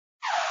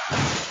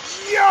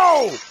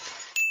Go!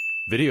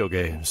 Video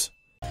games.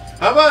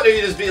 How about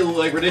you just be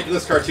like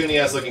ridiculous cartoony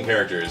ass looking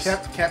characters?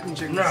 Captain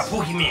Jiggles. No,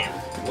 Pokemon.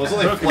 Well, it's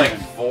only like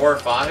 4 or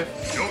 5.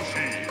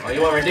 Oh, you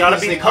want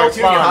ridiculously Gotta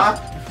be cartoony, huh?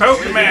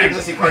 Pokemon!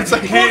 Ridiculously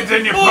cartoony. Kids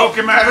in your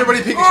Pokemon!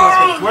 Everybody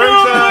Pikachu. Where the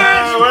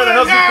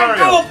hell's Lucario?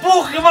 Do a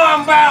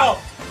Pokemon battle!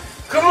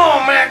 Come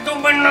on, Max,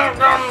 don't be knocked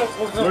down.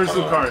 Where's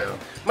Lucario?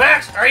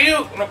 Max, are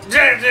you? We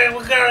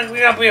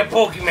gotta be a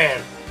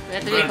Pokemon. We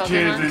have to be a Kids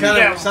Pokemon. in Kind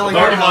Yeah. of sound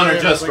like Pokemon are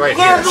just right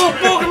We're here. gonna do a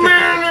Pokemon,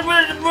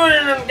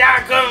 and the guy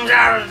comes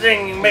out of the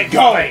thing and makes his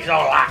face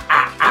all like,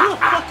 Who the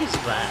fuck is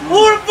that?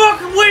 Who the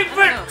fuck is we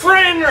fit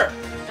trainer?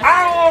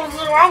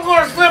 I'm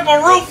gonna slip a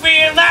roofie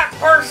in that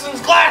person's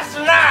glass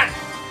tonight.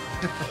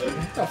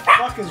 What the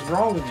fuck is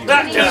wrong with you?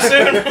 Not too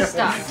soon.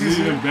 Stop. Too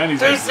soon, Benny's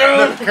Too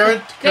soon.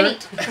 Benny,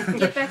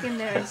 get back in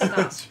there and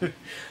stop.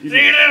 You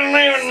didn't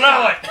even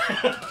know it.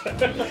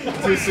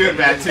 Too soon,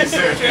 man. Too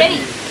soon. Benny,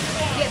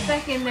 get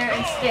back in there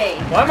and stay.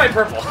 Why am I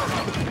purple?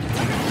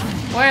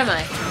 Where am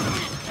I?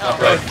 Oh,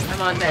 Right.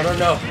 I'm on I there. don't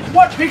know.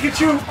 What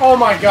Pikachu? Oh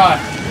my god.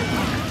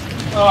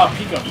 Oh,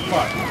 Pika,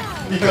 fuck.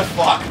 Pika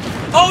fuck.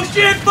 Oh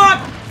shit, fuck!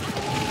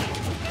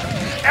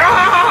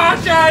 Ah,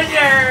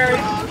 Charger!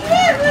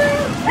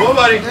 Whoa,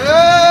 buddy.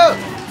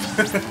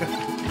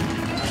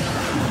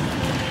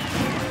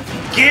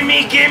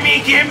 Gimme,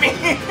 gimme, gimme!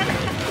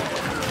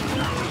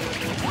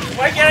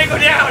 Why can't I go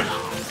down?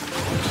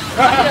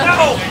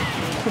 No!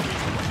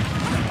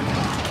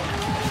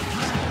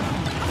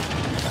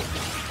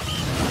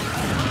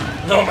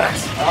 No,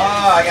 Max.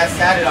 Oh, I got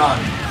satted on.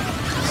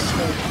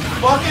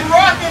 Fucking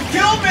rocket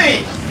killed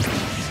me!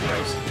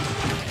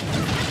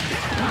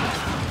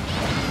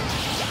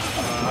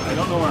 I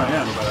don't know where I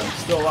am, but I'm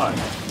still alive.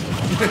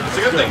 It's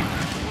a good thing.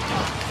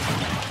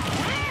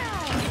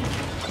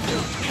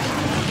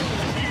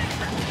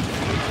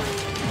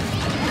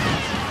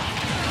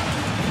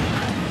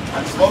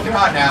 I'm smoking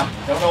hot now.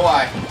 Don't know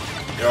why.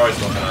 You're always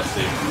smoking hot,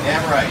 Steve.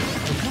 Damn right.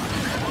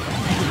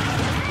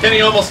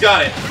 Kenny almost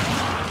got it.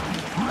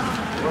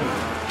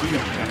 You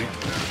got Benny.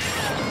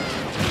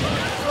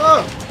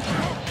 Oh.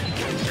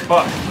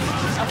 Fuck.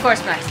 Of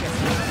course, Max gets it.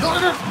 Oh,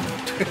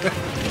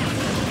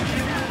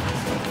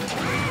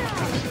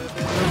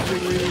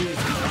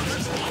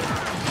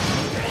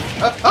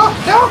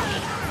 no!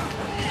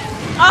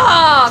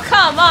 Oh,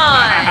 come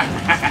on!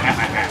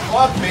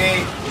 Fuck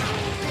me.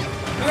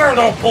 You're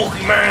no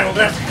Pokemon,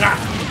 let's go.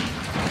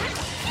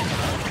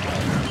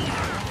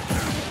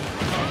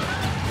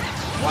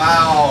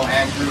 Wow,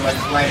 Andrew, I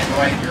just landed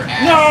right in your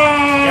ass.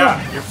 Yeah,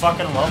 you're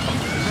fucking welcome.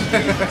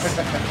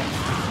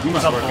 You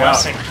must It's a work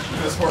blessing. out.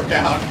 This worked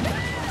out.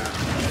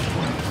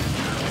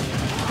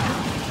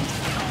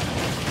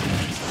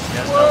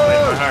 Yes, don't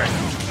break my heart.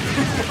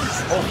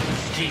 Oh,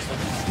 jeez.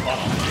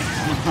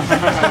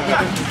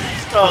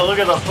 Oh, look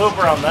at the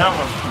pooper on that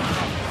one.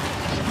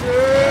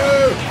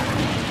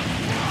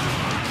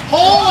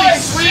 Holy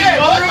sweet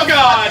mother of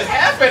God! What is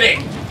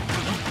happening?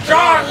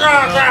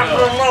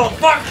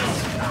 Motherfuckers!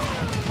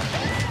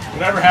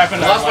 Whatever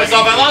happened, I lost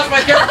myself. I lost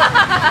my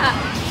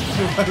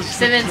character.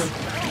 Simmons.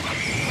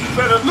 You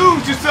better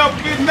lose yourself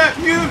getting that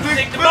music.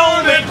 Take the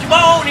bone, make the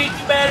bone, eat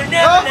you better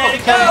never let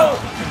it go.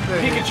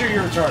 Pikachu,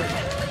 you're retarded.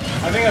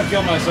 I think I've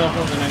killed myself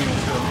more than anyone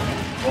could.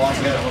 Well, I'm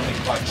gonna only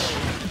punch.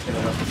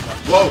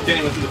 Whoa,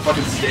 Kenny went through the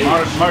fucking stage.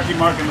 Marky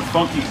Mark and the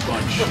Funky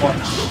Bunch. Oh,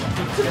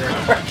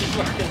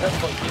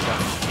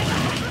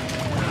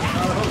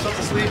 who's up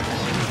to sleep?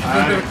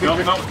 No.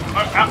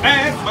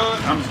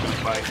 I'm just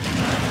gonna fight.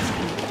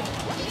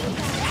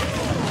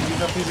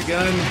 He's up, he's a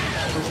gun.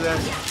 Who's that?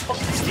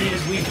 Steve is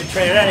weak to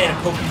trainer. That ain't a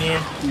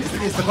Pokemon.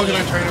 He's the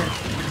Pokemon trainer.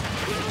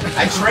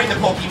 I trained the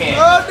Pokemon.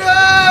 Oh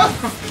no!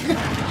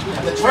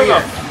 I'm the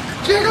trainer.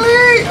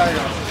 Jiggly! I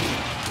know.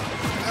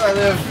 I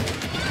live.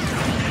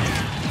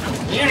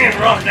 You didn't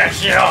rock that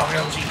shit off,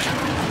 don't you?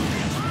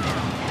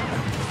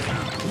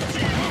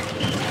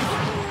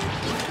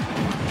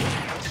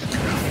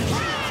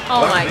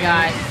 Oh my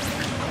god.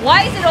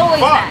 Why is it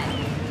always that?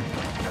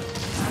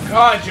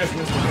 Oh, I just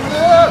missed it.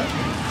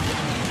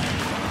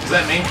 Is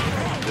that me?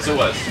 Yes, it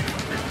was.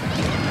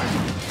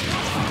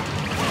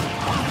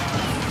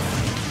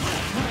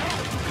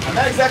 I'm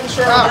not exactly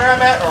sure where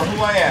I'm at or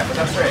who I am, but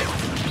that's great.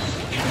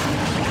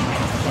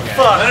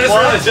 Fuck, I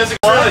just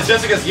realized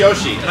Jessica's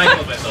Yoshi, and I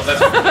killed myself.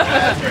 That's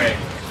great.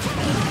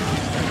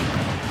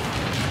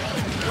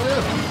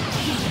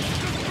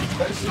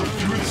 Let's go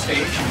through the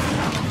stage.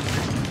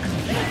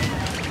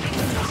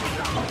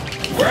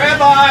 Where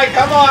am I?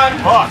 Come on!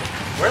 Fuck.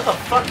 Where the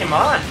fuck am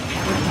I?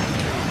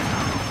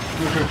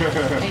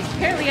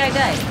 Apparently I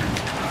died.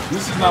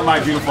 This is not my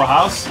beautiful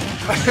house.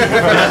 This is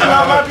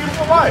not my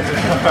beautiful wife.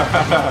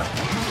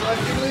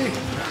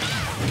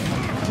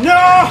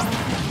 No!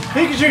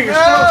 Pikachu, you're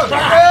so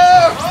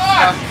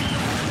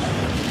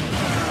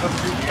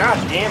God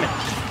damn it.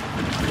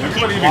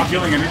 Everybody even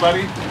killing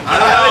anybody?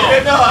 I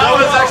don't know. I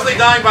was actually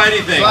dying by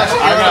anything. I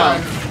know.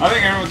 I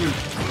think everyone's just...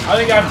 I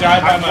think I've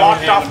died by my own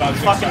Walked hand off about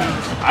the 6 fucking... times.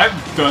 I've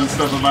done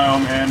stuff with my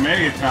own hand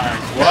many a time.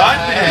 What?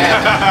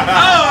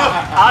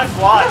 I've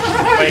watched.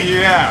 Wait.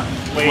 Yeah.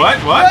 Wait.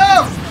 What?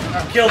 No!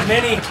 I've killed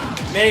many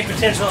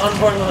potential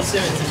unborn little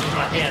Simmonses with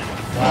my hand.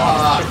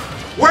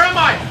 Where am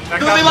I?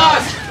 Completely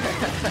lost!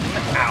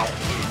 Ow.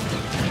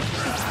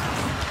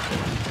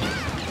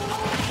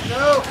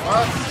 No!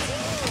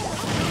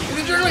 Get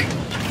the jiggly!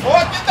 Oh,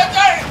 get that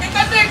thing! Get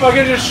that thing!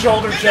 Fucking just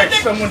shoulder check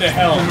someone to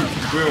hell. I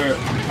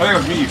think it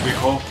was me, you big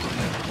hole.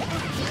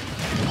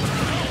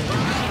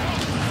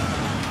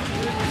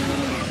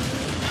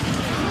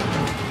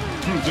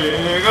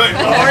 Jiggly!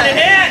 Hard to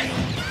hit!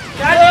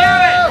 God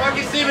damn it!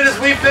 Fucking Steven is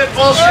Wii Fit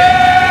bullshit!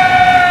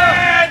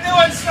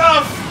 Doing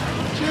stuff!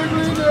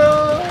 Jiggly,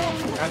 no!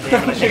 God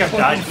damn it, I think I've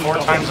died 4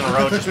 times in a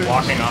row just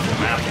walking off the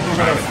map and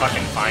trying to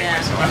fucking find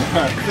myself.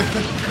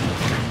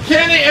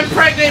 Kenny,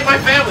 impregnate my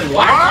family.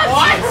 What?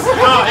 What?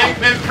 No,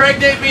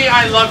 impregnate me,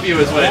 I love you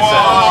is what it says.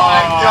 Oh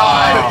my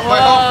god. My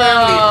whole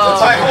family.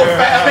 That's my whole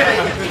family.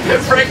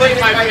 Impregnate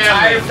my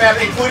entire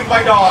family, including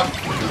my dog.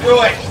 Do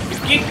it.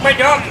 Eat my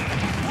dog!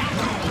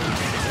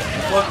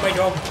 Fuck my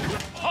dog.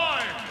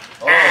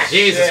 Oh,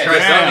 Jesus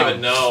Christ, I don't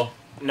even know.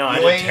 No, I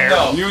did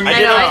terrible. You I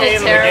did know, I okay did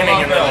in the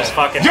beginning and then terrible. just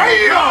fucking... Yeah!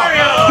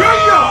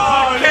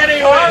 Kenny,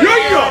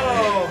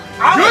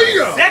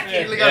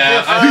 Jiggly got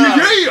yeah, big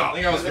I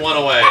think I was 1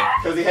 away.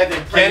 because he had to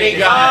Kenny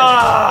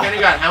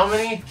got how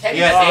many? He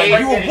got 8.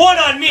 You were 1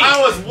 on me! I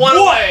was 1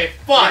 away.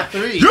 Fuck.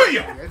 3.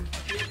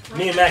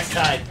 Me and Max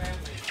tied.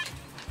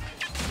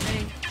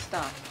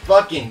 Stop.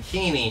 Fucking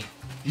Keeney.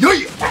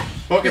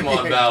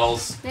 Pokemon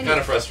battles. Kind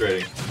of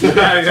frustrating.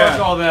 Fuck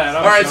all that.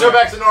 Alright, so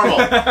back to normal.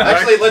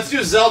 Actually, let's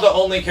do Zelda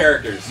only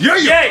characters.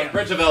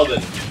 Bridge of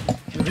Elden.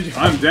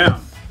 I'm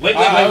down. Link.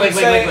 I would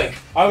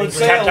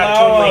say Tap, tap,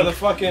 allow Link. the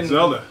fucking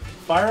Zelda.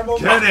 Fire Emblem.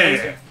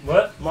 Kenny!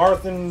 What?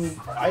 Marth and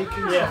Ike.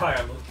 Yeah, Fire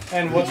Emblem.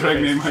 And what's her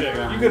Impregnate face? my Shit.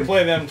 family. You could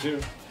play them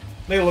too.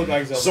 They look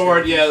like Zelda.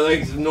 Sword, yeah,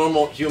 like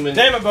normal human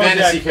Damn it, Bojack.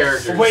 fantasy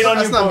characters. Wait on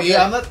That's you, not me. Bojack.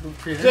 I'm not the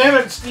trader. Damn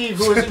it, Steve,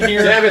 who isn't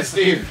here. Damn it,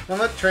 Steve. I'm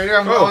not the trader.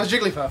 I'm I was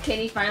Jigglypuff.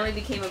 Kenny finally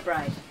became a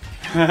bride.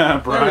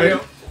 Brian.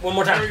 One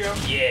more time. There we go.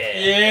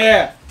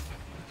 Yeah.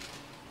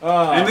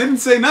 Yeah. And didn't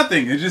say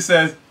nothing. It just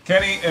says,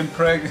 Kenny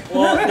impregnate.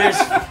 Well, there's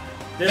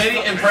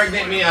Kenny,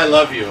 impregnate me, I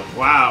love you.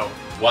 Wow.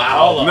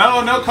 Wow.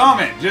 No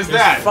comment. Just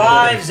that.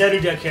 5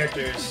 Zeruda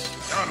characters.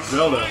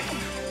 Zelda.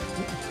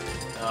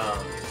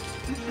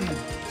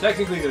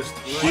 Technically, there's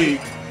 3.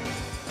 Sheik.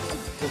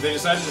 Because they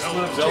decided to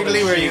split up Zelda.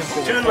 Jiggly, where are you?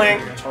 Toon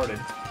Link. Retarded.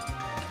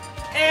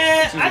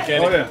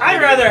 I'd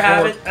rather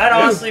have it. I'd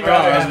honestly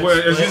rather have I was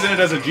it. using it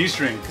as a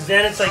G-string. Because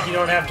then it's like you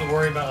don't have to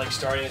worry about like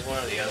starting as one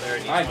or the other,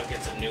 and each one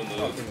gets a new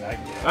move.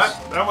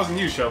 That wasn't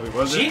you, Shelby,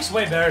 was it? Sheik's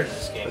way better than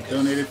this game. I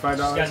donated She's got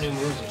 $5. new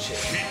moves and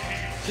shit.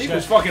 She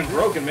was fucking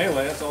broken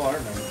melee, that's all I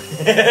remember.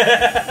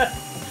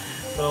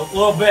 Well, a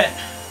little bit.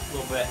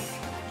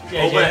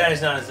 Yeah, Little bit.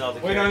 Jedi's not a Zelda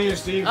Wait on you,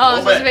 Steve.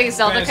 Oh, so it's a big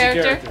Zelda Fantasy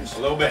character? characters.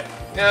 A little bit.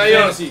 Yeah, you know,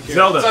 Fantasy characters.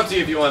 Zelda. it's up to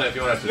you if you want to.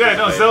 Yeah,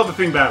 no, Zelda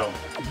thing battle.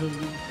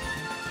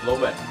 A little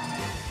bit.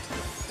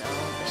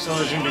 So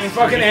there's gonna be And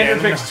fucking 3 Andrew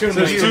again. picks Toon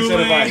There's Link Toon instead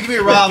of Link. Ike. You can be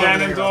Rob over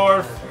there.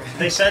 Ganondorf.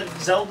 They said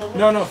Zelda?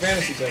 No,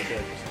 fantasy type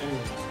characters.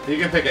 You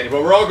can pick any,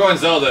 but we're all going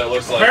Zelda, it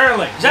looks like.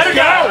 Apparently.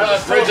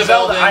 Zeruda! Bridge of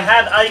Zelda. Elden. I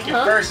had Ike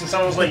at first and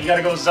someone was like, you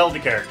gotta go with Zelda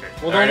character.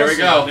 Well, Alright, don't here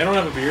we listen. go. They don't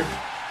have a beard.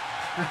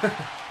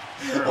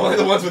 Only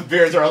the ones with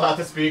beards are allowed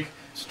to speak.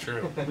 It's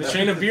true. The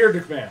chain of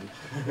beard command.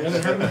 You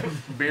haven't heard of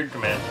that? Beard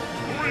command.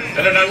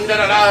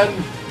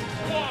 Dun-dun-dun-dun-dun.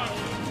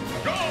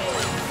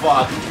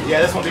 Fuck.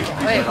 Yeah, this won't be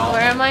confusing Wait, at all.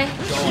 where am I?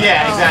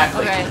 Yeah, Oh,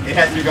 exactly. okay. It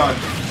has to be going.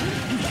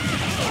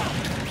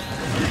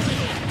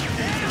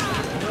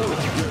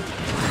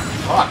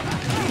 Fuck.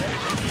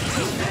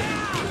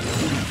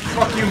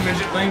 Fuck you,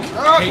 midget Link.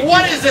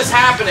 What is this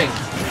happening?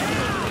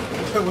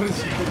 What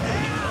is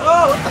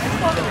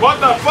What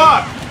the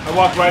fuck? I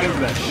walked right into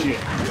that shit.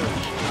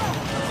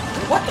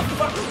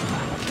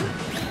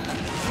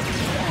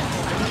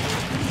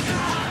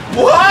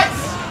 What?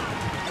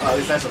 Oh, at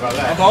least that's about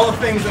that. Of all the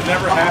things that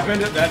never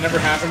happened, that never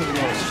happened the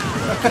most.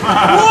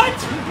 What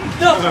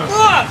the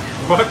fuck?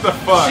 What the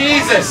fuck?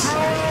 Jesus!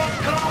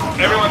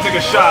 Everyone take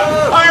a shot.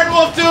 Iron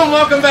Wolf Doom,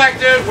 welcome back,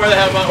 dude. Where the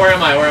hell am I? Where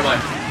am I? Where am I?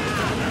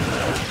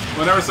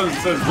 Whenever someone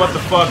says, what the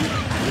fuck,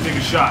 you take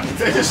a shot.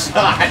 Take a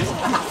shot.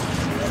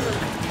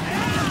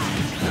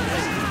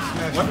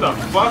 What the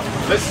fuck?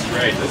 This is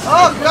great. This is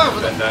Oh,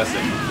 God. fantastic.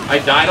 I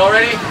died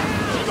already?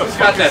 Who's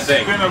got that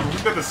thing?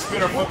 Who's got the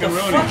spinner What fucking the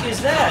ruining? fuck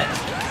is that?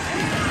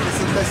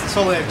 That's the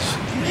Soul Edge.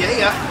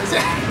 Yeah.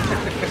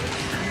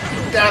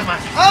 Down my.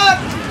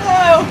 Oh!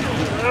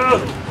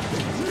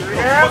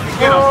 Fucking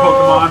get him,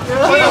 Pokemon.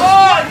 Oh,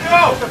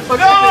 no! Fuck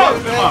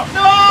them up.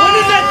 When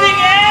does that thing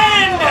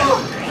end?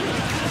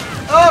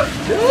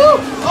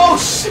 Oh,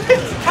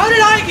 shit! How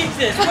did I get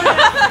this? What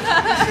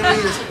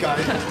did This guy.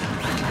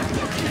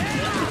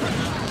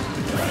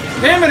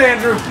 Damn it,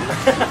 Andrew!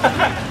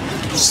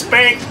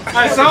 Spank!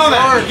 I saw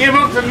that. He came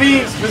up to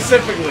me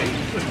specifically.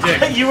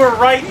 Dick. You were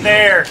right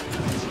there.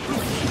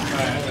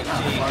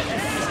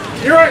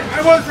 You're right.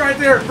 I was right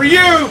there for you.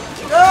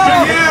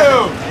 To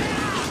you!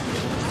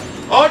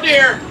 Oh,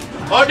 dear!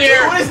 Oh,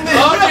 dear! What is this?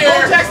 Oh, Look at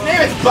dear! Bojack's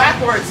name. It's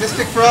backwards.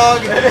 Mystic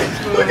Frog.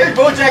 Look at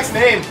Bojack's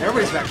name.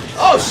 Everybody's backwards.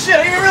 Oh, shit!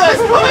 I didn't even realize.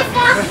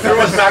 Motherfucker!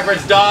 Everyone's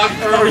backwards, dog.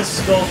 Everybody's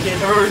skulking.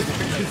 One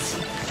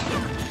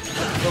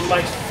of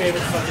Mike's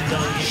favorite fucking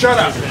dog. Shut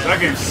up. That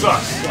game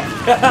sucks.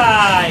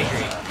 I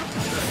agree.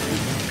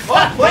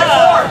 What? Player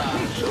 4!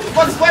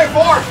 What's player 4?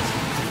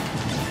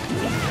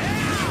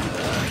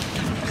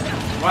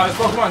 Wow, this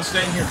Pokemon's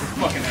staying here for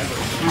fucking ever.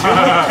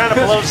 Kind of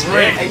blows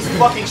great. He's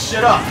fucking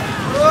shit up.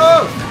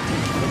 Whoa!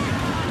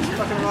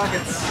 Fucking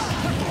rockets.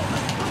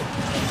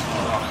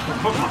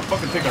 Pokemon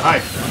fucking take a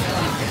hike.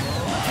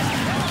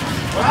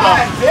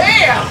 God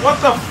damn! What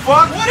the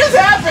fuck? What is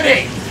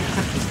happening?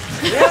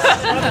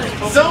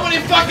 So many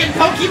fucking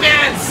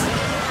Pokemans!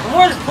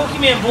 More is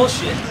Pokemon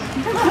bullshit.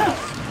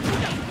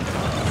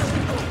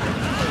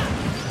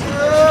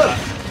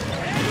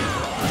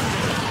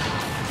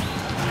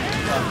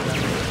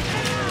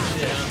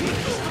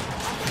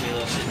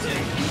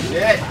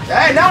 Shit.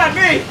 Hey, not on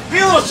me! Be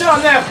a little shit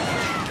on them!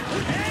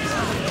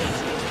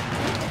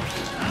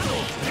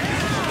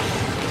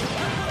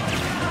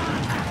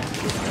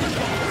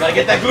 Gotta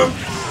get that gloop!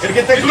 Gotta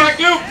get that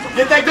gloop!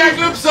 Get that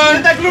gloop,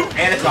 son! Get that gloop!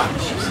 And it's gone.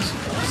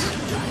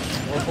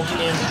 More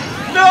Pokemon.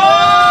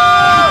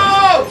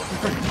 No!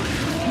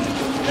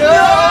 No!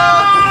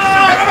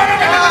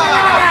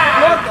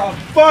 What the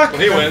fuck?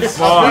 He wins.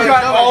 We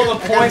got all the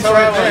points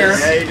right there.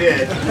 Yeah, he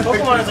did.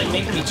 Pokemon is like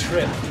making me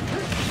trip.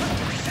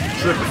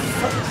 Tripping.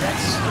 What is that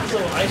stupid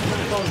little ice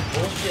Pokemon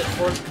bullshit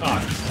towards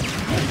cock?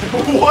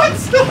 What?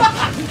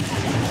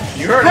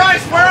 You heard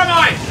Christ, where am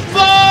I?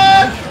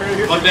 Fuck!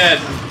 I'm dead.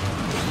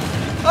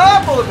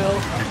 Ah, bullet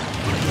bill.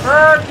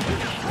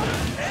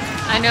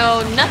 I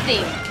know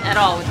nothing at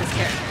all with this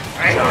character.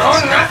 I don't know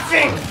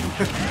nothing!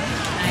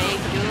 I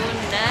do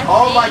nothing.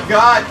 Oh my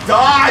god,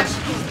 dodge!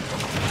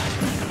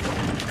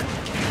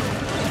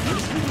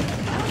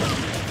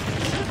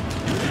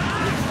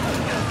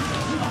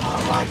 Oh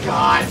my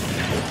god.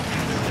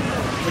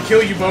 I'm gonna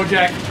kill you,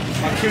 Bojack.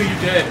 I'll kill you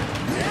dead.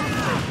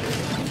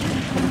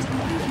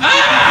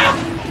 Ah!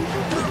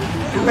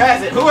 Who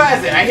has it? Who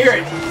has it? I hear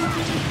it.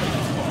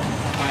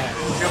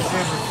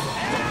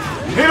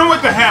 Hit him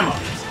with the hammer.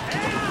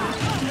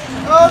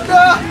 Oh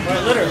no!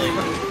 Right, literally.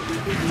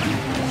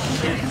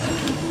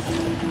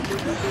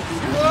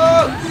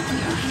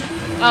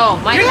 Oh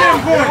my Get god.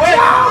 them points.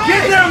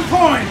 Get them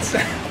points.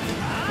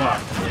 Fuck.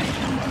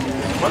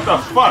 What the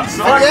fuck,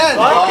 son? Again!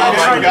 Fuck. Oh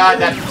my god,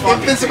 that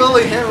fucking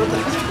Invincibility hammer.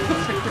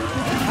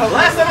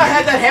 Last time I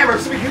had that hammer,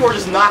 so many people were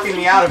just knocking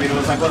me out of it. It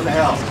was like, what the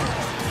hell?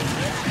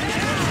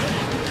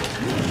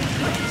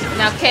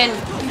 Now Ken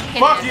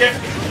Fuck yeah.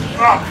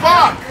 Oh,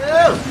 fuck.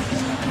 Ew.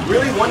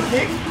 Really? One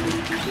kick?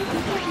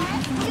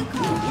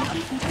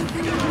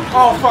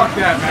 Oh, fuck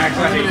that, Max. I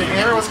hate you.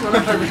 Hammer, what's going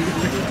on?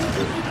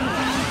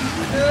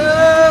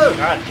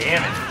 God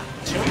damn it.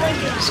 Toon Link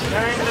is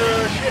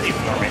kinda shitty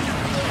for me.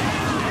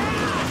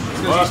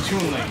 Because he's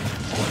Toon Link.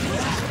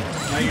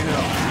 Now you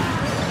know.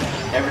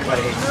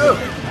 Everybody hates Toon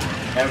Link.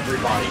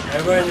 Everybody.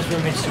 Everybody in this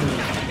room hates Toon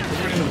Link.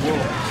 Everybody in the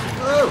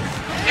world.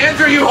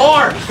 Andrew, you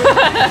whore!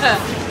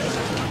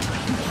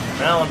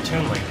 Now I'm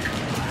Toon Link.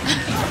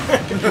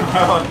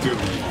 Oh, dude.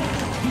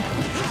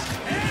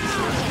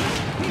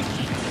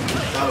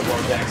 Not a war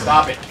deck.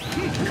 Stop it.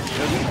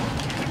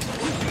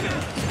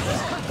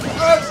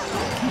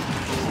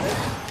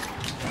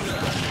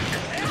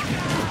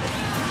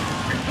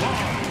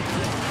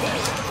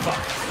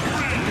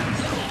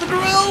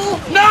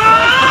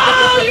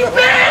 No! You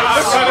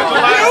bitch!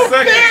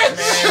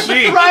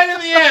 Sheep. Right in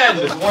the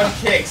end! One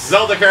kick.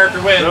 Zelda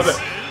character wins.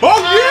 Oh,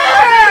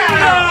 yeah!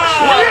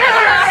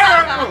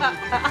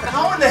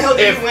 How in the hell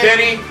did If you win?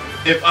 Kenny,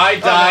 if I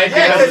died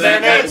yeah, because of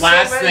that, because that so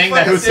last many thing that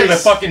fucking who's gonna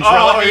six. fucking drill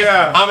Oh, at me,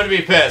 yeah. I'm gonna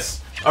be pissed.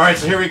 Alright,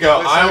 so here we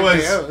go. I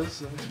was.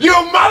 was. You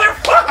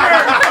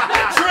motherfucker!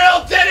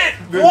 Drill did it!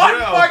 One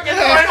drill. fucking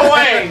point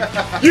away!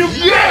 You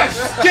yes!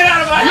 Get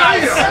out of my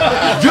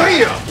house!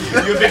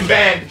 Yeah! You've been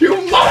banned! You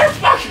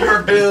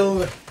motherfucker!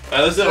 Bill.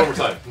 Let's do it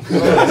overtime.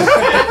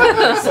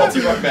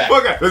 Salty rock back.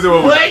 Okay, let's do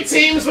it. Play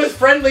teams with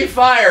friendly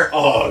fire.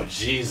 Oh,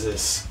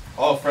 Jesus.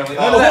 Oh, friendly.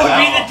 What Oh, would wow.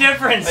 be the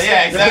difference?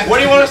 Yeah, exactly. What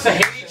do you want us to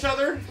hate each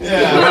other?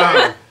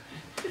 Yeah.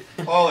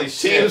 Holy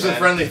shit. Teams with man.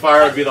 friendly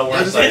fire would be the worst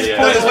At this idea.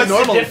 point, It's what's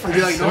normal. the It'd be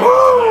difference? like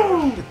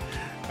normal. Now,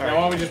 why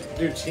don't we just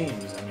do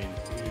teams? I mean,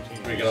 we do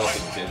teams. We can also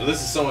do teams. But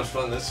this is so much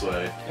fun this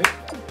way. Hey,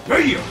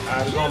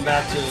 We're going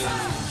back to...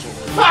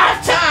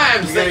 5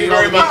 times! Thank you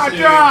very much. my dude.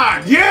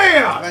 God!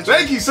 Yeah!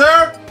 Thank you,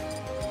 sir!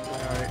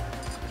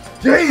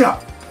 Yeah!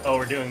 Oh,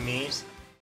 we're doing me's?